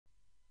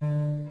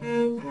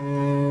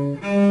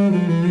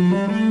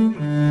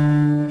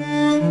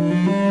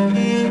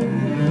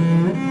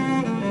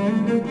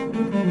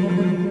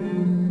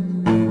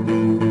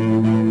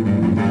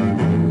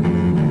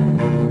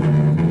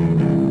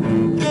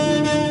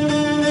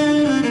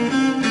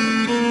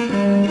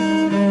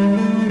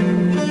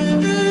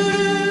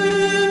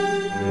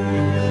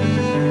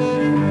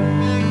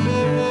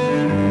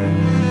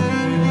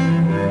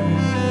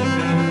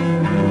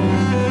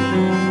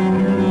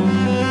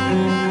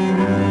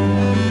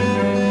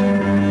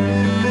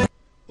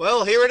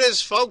Well, here it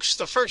is, folks.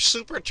 The first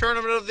Super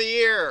Tournament of the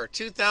year,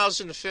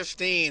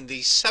 2015, the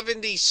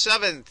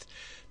 77th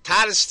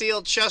Tata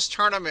Steel Chess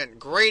Tournament.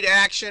 Great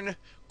action,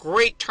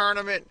 great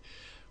tournament,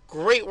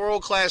 great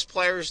world-class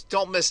players.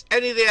 Don't miss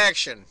any of the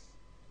action.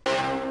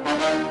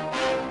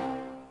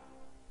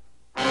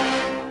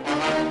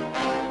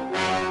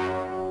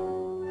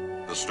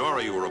 The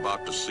story you are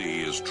about to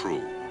see is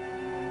true.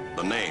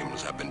 The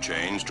names have been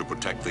changed to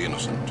protect the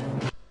innocent.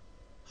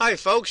 Hi,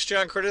 folks.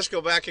 John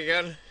Cordisco back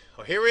again.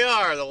 Well, here we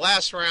are, the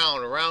last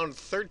round, round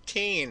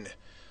 13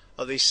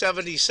 of the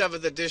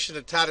 77th edition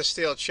of Tata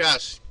Steel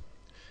Chess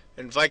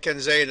in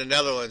Vikenzee in the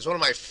Netherlands. One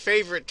of my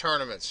favorite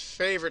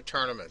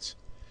tournaments.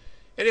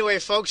 Anyway,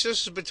 folks,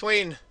 this is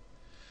between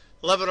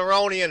Levin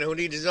Aronian, who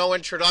needs no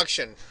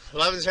introduction.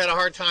 Levin's had a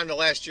hard time the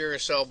last year or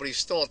so, but he's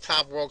still a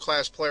top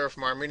world-class player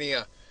from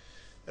Armenia.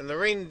 And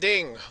Lorraine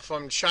Ding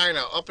from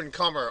China,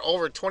 up-and-comer,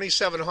 over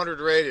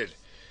 2,700 rated.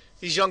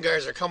 These young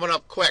guys are coming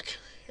up quick.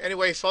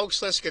 Anyway,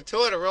 folks, let's get to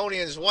it.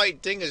 Aronian's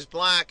white, Ding is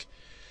black.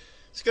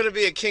 It's going to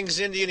be a King's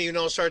Indian, you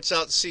know, starts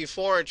out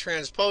C4, it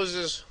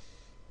transposes.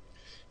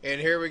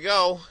 And here we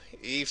go,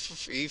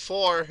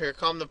 E4, here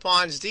come the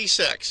pawns,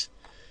 D6.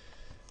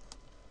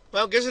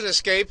 Well, gives an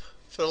escape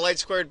for the light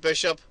squared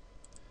bishop.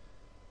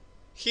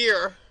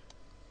 Here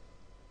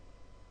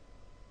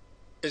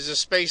is a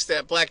space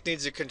that black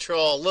needs to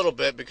control a little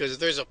bit, because if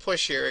there's a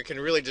push here, it can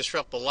really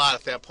disrupt a lot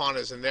if that pawn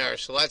isn't there.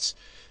 So that's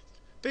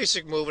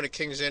basic move in a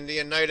King's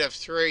Indian. Knight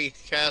F3,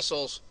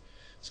 castles.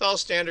 It's all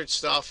standard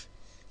stuff.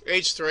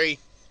 H3.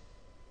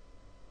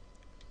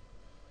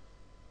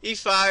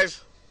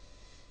 E5.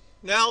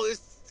 Now, it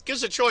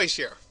gives a choice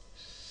here.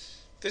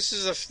 This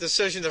is a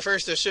decision, the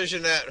first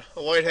decision that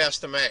white has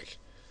to make.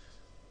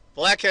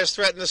 Black has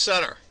threat in the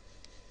center.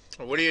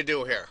 What do you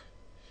do here?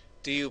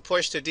 Do you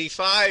push to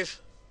D5?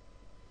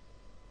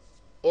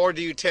 Or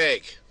do you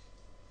take?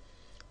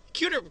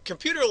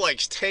 Computer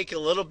likes take a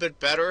little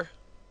bit better,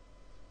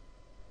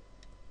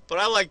 but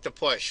I like the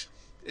push.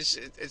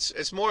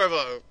 It's more of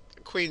a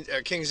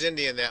King's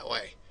Indian that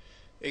way.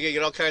 You can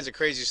get all kinds of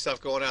crazy stuff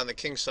going on the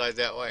king side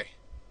that way.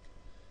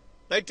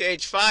 Knight to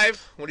H5.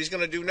 What he's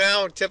going to do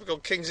now, typical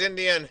King's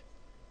Indian,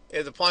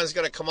 is the pawn's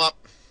going to come up,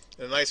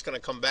 and the knight's going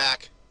to come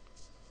back.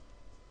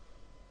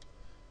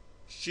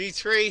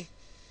 G3.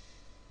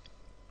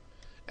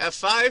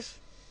 F5.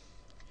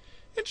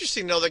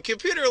 Interesting though, the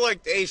computer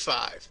liked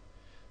A5.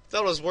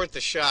 Thought it was worth the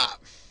shot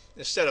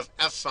instead of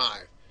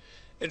F5.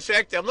 In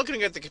fact, I'm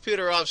looking at the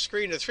computer off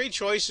screen. The three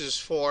choices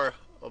for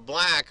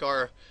black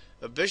are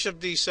a bishop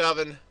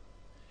D7,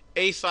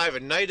 A5,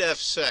 and knight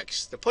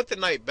F6. To put the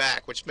knight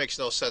back, which makes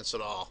no sense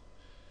at all.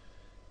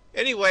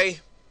 Anyway,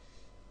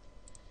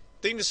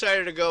 Ding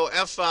decided to go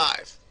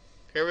F5.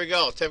 Here we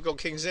go. Typical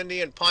King's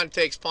Indian. Pawn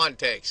takes, pawn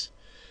takes.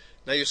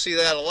 Now you see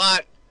that a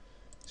lot.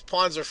 These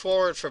pawns are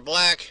forward for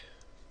black.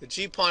 The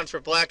G-pawn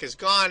for black is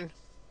gone.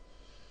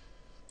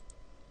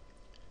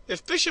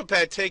 If bishop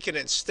had taken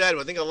instead,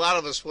 I think a lot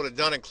of us would have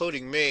done,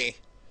 including me.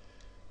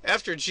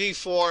 After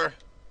G4,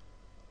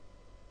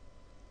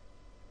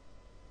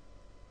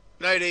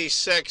 knight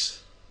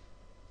A6,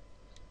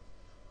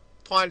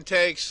 pawn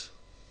takes.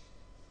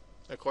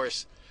 Of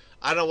course,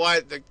 I don't know why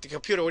the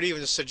computer would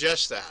even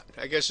suggest that.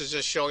 I guess it's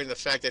just showing the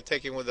fact that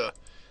taking with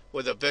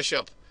a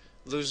bishop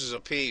loses a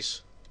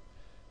piece.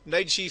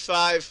 Knight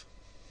G5,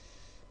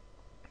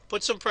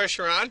 put some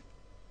pressure on.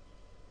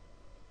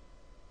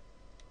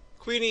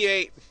 Queen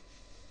E8,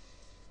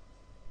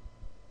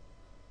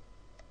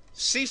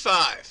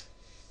 C5,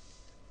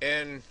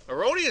 and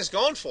Aronian's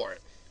going for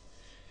it.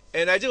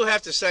 And I do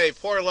have to say,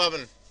 poor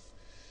Levin,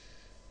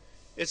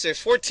 it's a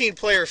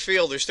 14-player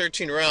field. There's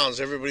 13 rounds.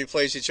 Everybody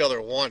plays each other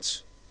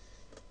once.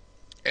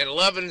 And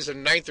Levin's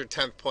in 9th or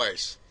 10th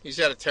place. He's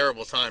had a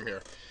terrible time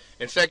here.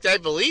 In fact, I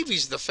believe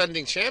he's the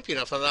defending champion,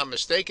 if I'm not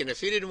mistaken.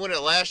 If he didn't win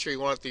it last year, he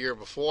won it the year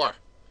before.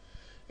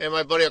 And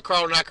my buddy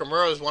Carl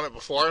Nakamura has won it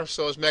before,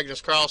 so has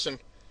Magnus Carlsen.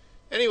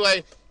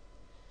 Anyway,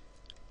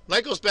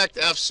 knight goes back to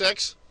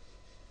F6.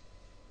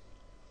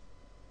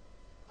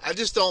 I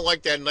just don't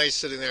like that knight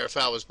sitting there if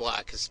I was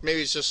black.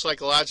 Maybe it's just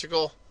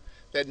psychological.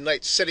 That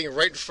knight sitting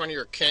right in front of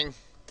your king.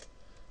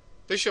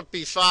 Bishop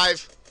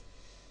B5.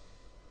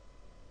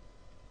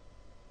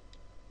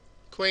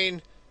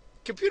 Queen.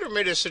 Computer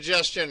made a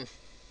suggestion.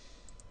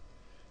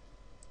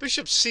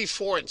 Bishop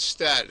C4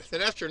 instead.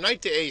 Then after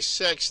knight to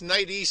A6,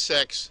 knight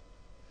E6.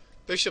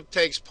 Bishop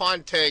takes,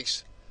 pawn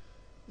takes,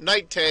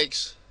 knight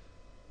takes,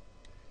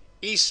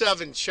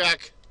 E7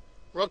 check,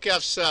 rook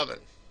F7.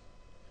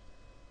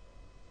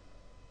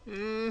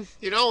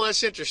 You know,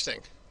 that's interesting.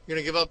 You're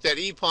going to give up that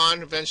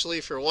E-pawn eventually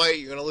for white.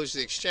 You're going to lose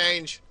the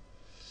exchange.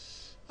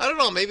 I don't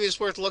know. Maybe it's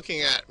worth looking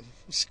at.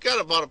 It's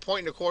got about a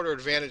 1.25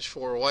 advantage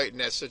for white in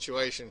that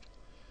situation.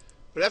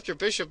 But after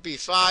bishop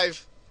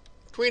B5,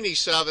 queen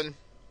E7,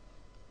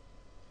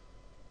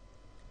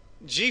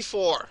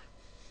 G4.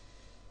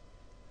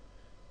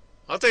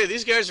 I'll tell you,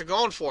 these guys are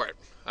going for it.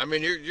 I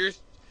mean, you're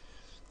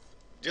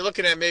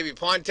looking at maybe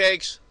pawn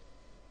takes.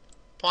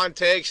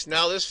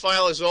 Now this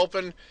file is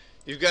open.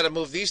 You've got to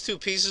move these two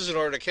pieces in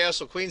order to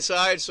castle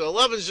queenside. So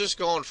 11's just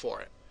going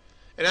for it.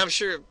 And I'm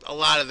sure a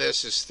lot of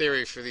this is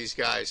theory for these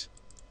guys.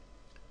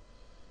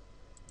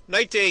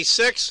 Knight to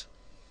a6.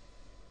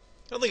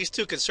 I don't think he's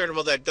too concerned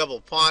about that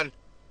double pawn.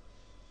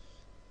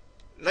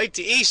 Knight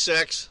to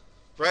e6.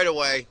 Right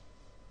away.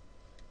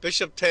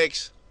 Bishop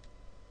takes.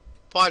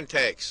 Pawn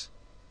takes.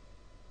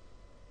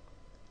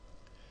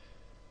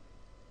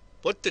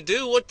 What to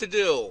do? What to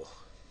do?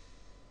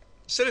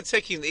 Instead of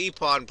taking the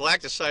e-pawn,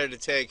 black decided to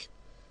take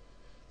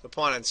the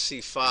pawn on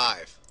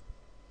c5.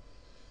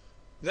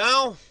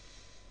 Now,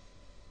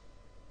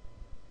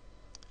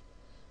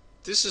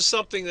 this is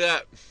something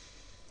that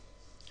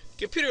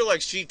computer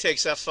likes g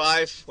takes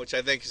f5, which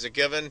I think is a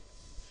given,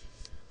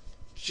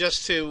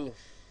 just to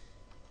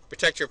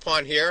protect your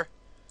pawn here,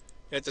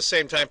 and at the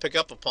same time pick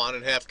up a pawn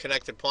and have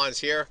connected pawns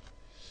here.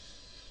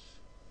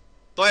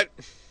 But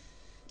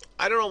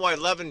I don't know why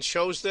Levin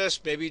chose this.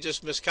 Maybe he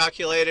just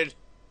miscalculated.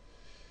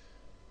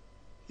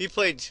 He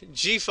played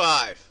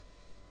g5,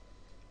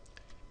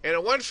 and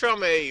it went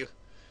from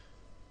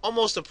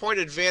almost a point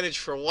advantage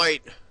for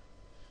white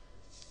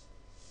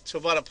to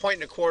about a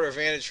 1.25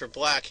 advantage for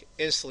black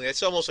instantly.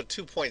 It's almost a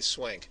 2-point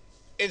swing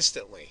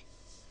instantly.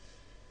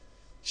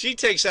 G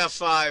takes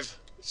f5,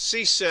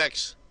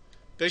 c6,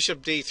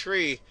 bishop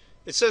d3.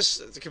 It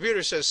says, the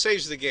computer says,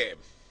 saves the game.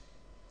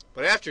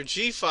 But after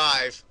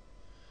g5,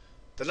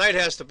 the knight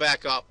has to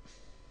back up.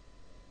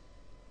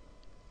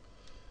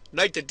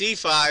 Knight to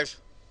d5.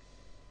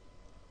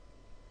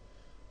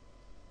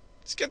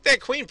 Let's get that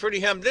queen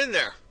pretty hemmed in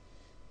there.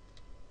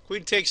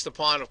 Queen takes the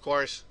pawn, of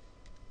course.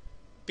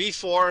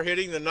 b4,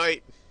 hitting the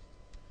knight.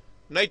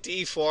 Knight to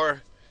e4.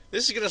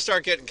 This is going to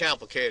start getting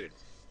complicated.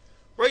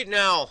 Right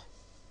now,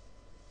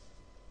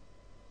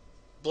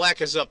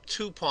 black is up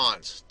 2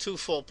 pawns, 2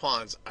 full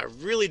pawns. I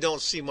really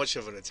don't see much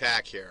of an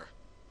attack here.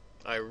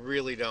 I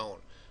really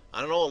don't. I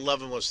don't know what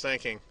Levin was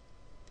thinking.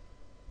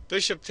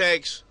 Bishop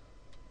takes.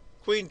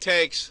 Queen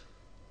takes.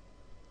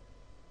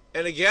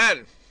 And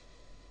again,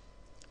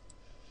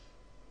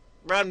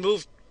 round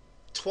move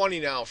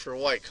 20 now for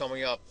white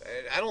coming up.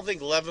 I don't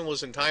think Levin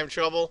was in time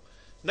trouble.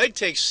 Knight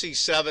takes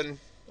c7,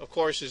 of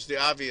course, is the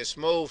obvious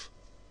move.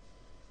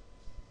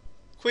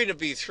 Queen to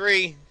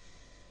b3.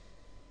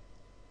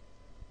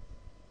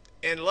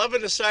 And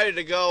Levin decided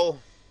to go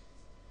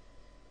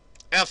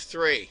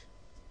f3.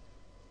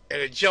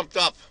 And it jumped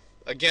up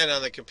again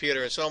on the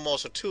computer. It's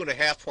almost a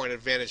 2.5-point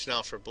advantage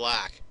now for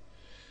black.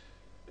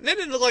 And that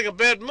didn't look like a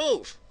bad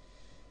move.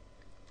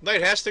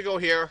 Knight has to go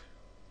here.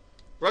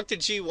 Rook to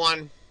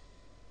g1.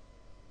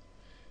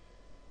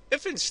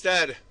 If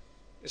instead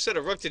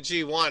of rook to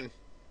g1,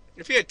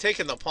 if he had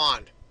taken the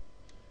pawn,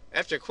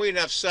 after queen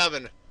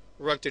f7,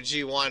 rook to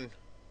g1,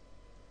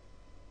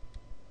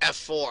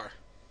 f4.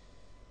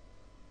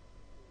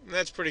 And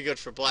that's pretty good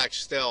for black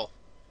still.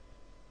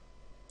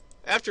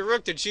 After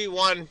rook to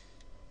g1,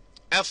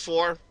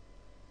 f4,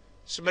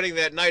 submitting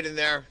that knight in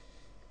there.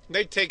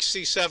 Knight takes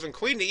c7,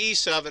 queen to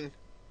e7,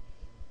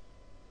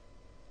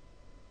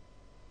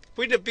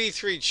 queen to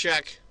b3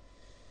 check.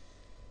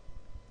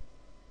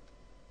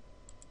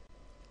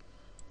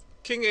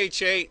 King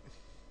h8.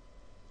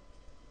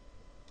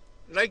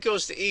 Knight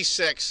goes to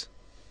e6.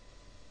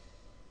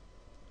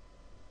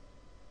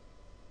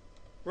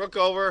 Rook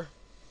over.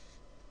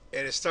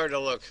 And it's starting to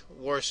look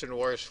worse and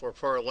worse for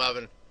poor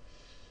Levin.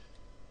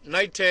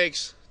 Knight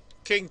takes.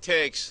 King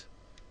takes.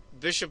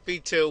 Bishop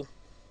b2.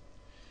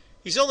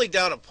 He's only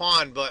down a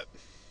pawn, but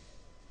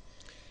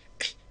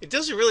it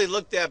doesn't really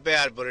look that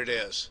bad, but it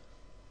is.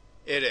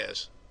 It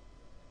is.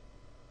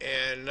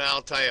 And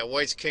I'll tell you,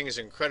 white's king is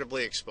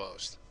incredibly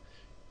exposed.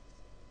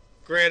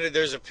 Granted,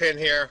 there's a pin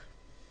here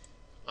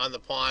on the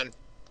pawn.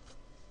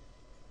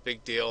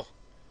 Big deal.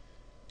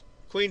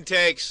 Queen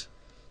takes.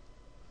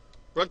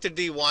 Rook to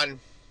d1.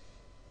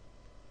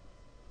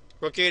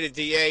 Rook a to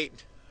d8.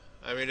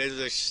 I mean, it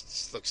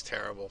just looks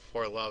terrible.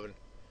 Poor Levin.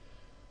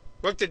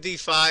 Rook to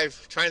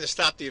d5. Trying to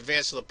stop the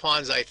advance of the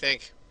pawns, I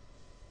think.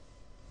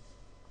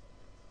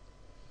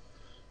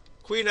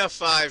 Queen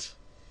f5.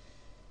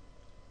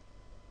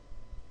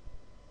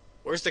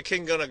 Where's the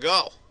king going to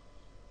go?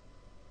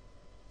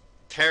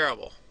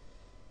 Terrible.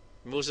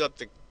 Moves up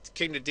the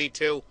king to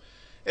d2.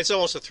 It's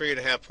almost a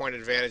 3.5-point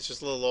advantage.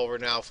 Just a little over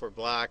now for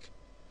black.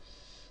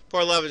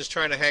 Poor Levin's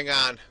trying to hang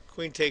on.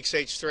 Queen takes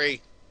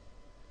h3.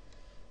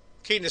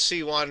 King to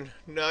c1.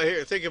 Now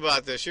here, think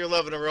about this. You're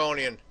Levin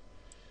Aronian.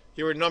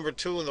 You were number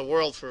 2 in the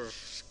world for a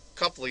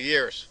couple of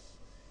years.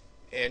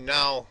 And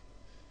now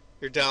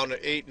you're down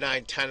to 8,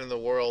 9, 10 in the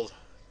world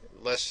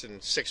in less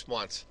than 6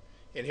 months.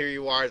 And here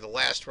you are, the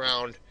last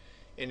round,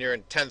 and you're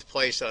in 10th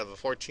place out of a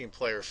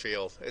 14-player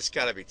field. It's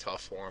got to be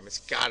tough for him. It's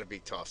got to be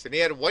tough. And he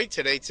had white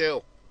today,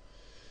 too.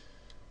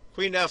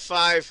 Queen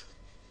f5.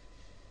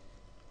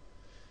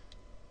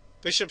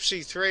 Bishop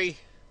c3.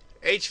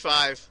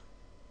 h5.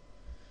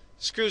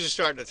 Screws are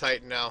starting to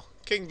tighten now.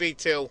 King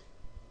b2.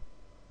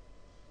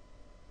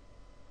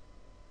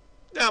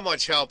 Not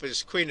much help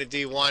is queen to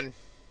d1.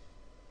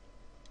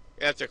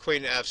 After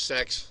queen to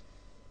f6.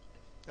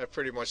 That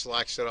pretty much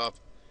locks it up.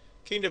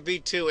 King to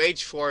b2,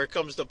 h4. Here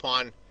comes the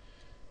pawn.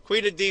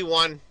 Queen to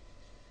d1.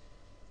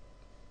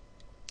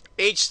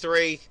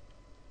 H3.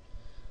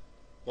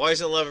 Why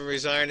isn't Levin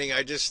resigning?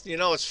 I just,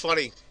 it's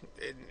funny.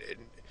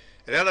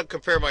 And I don't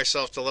compare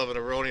myself to Levin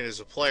Aronian as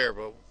a player,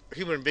 but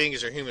human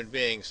beings are human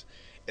beings.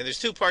 And there's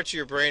two parts of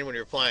your brain when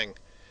you're playing.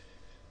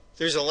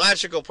 There's a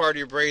logical part of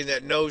your brain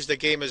that knows the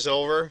game is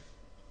over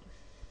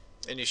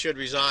and you should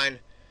resign.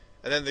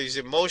 And then there's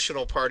the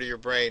emotional part of your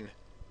brain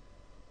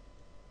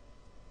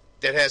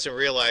that hasn't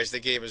realized the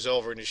game is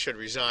over and you should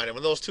resign. And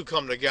when those two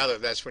come together,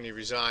 that's when you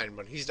resign.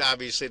 But he's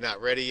obviously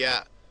not ready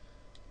yet.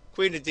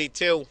 Queen to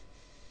D2.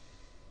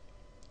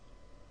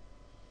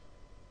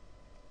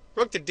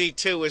 Rook to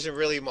D2 isn't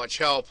really much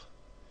help.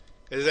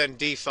 And then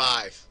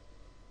D5.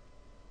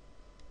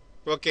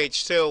 Rook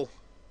H2.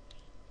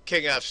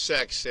 King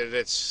F6. And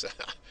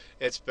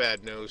it's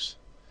bad news.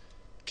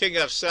 King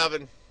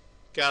F7.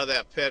 Get out of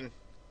that pin.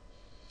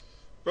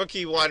 Rook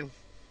E1.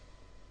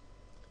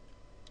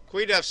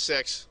 Queen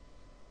F6.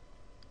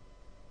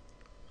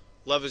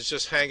 Levin's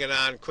just hanging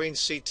on. Queen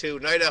C2.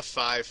 Knight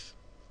F5.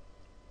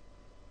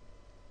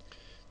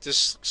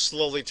 Just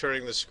slowly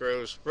turning the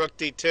screws. Rook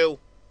D2.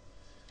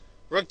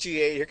 Rook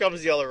G8. Here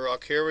comes the other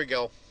rook. Here we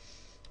go.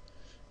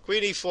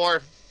 Queen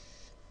E4.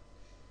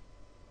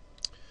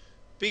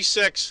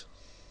 B6.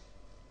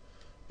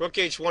 Rook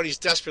H1. He's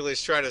desperately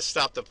trying to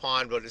stop the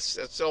pawn, but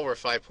it's over a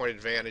 5-point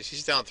advantage.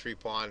 He's down 3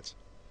 pawns.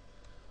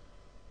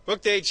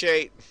 Rook to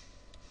H8.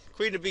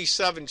 Queen to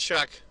B7.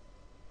 Check.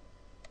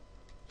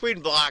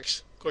 Queen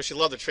blocks. Of course, you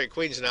love to trade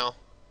queens now.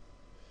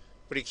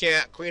 But he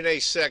can't. Queen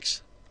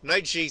A6.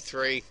 Knight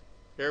G3.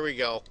 Here we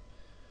go.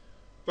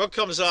 Rook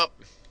comes up.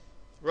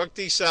 Rook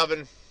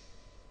D7.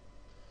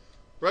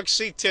 Rook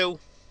C2.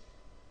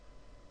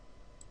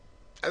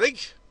 I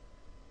think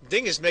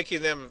Ding is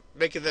making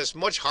this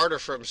much harder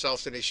for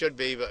himself than he should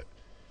be, but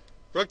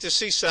Rook to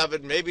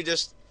C7, maybe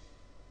just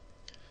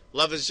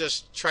Levin's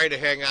just trying to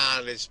hang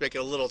on. It's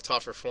making it a little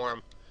tougher for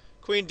him.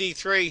 Queen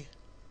D3.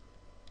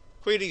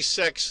 Queen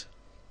E6.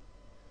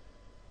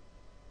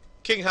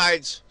 King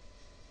hides.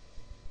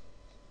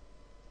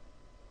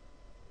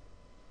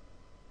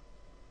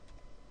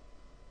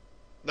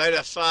 Knight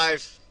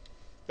F5,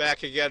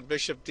 back again,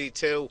 Bishop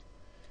D2,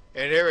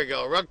 and here we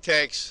go, Rook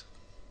takes,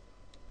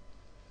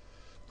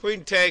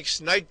 Queen takes,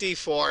 Knight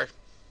D4,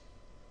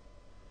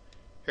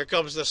 here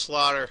comes the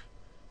slaughter,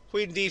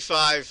 Queen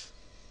D5,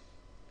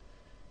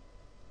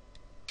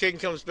 King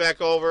comes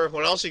back over,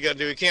 what else he got to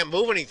do, he can't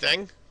move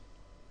anything,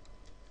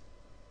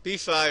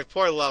 B5,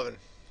 poor Levin,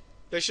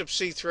 Bishop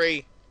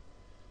C3,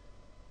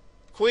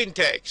 Queen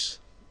takes,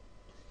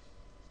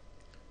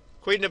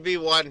 Queen to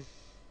B1,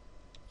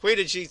 Queen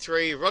to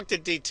G3, Rook to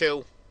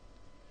D2.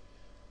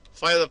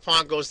 Fire the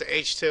pawn goes to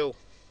H2.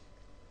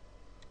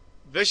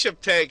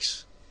 Bishop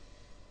takes.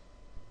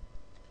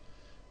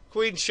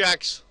 Queen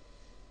checks.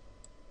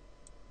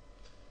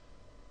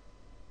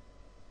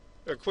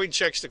 Or Queen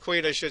checks the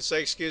Queen, I should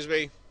say, excuse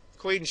me.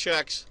 Queen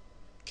checks.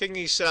 King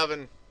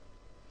E7.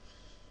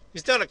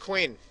 He's done a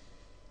Queen.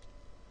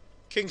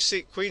 Queen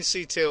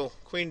C2.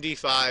 Queen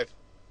D5.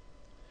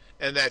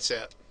 And that's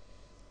it.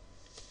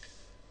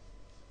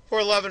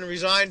 Poor Levin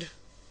resigned.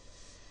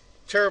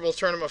 Terrible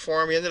tournament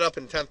for him. He ended up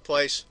in 10th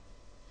place.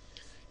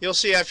 You'll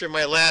see after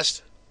my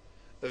last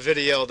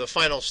video the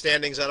final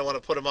standings. I don't want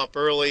to put them up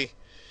early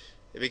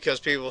because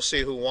people will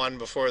see who won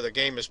before the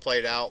game is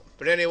played out.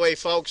 But anyway,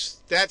 folks,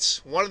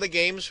 that's one of the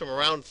games from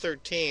round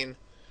 13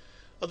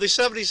 of the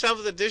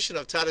 77th edition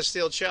of Tata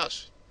Steel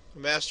Chess, the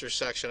Masters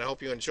section. I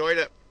hope you enjoyed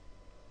it.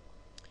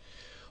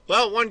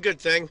 Well, one good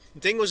thing,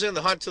 Ding was in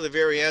the hunt to the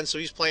very end, so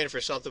he's playing for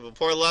something. But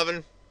poor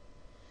Levin,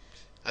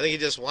 I think he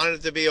just wanted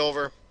it to be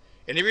over.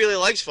 And he really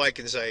likes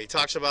Vikensay. He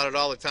talks about it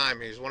all the time.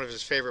 He's one of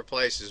his favorite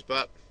places.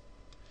 But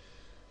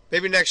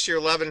maybe next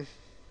year, Levin.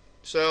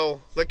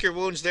 So lick your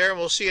wounds there, and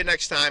we'll see you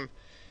next time.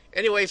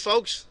 Anyway,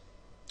 folks,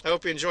 I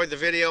hope you enjoyed the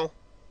video.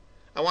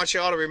 I want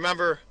you all to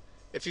remember,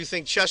 if you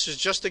think chess is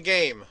just a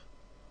game,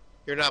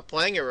 you're not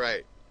playing it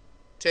right.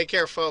 Take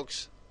care,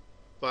 folks.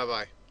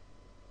 Bye-bye.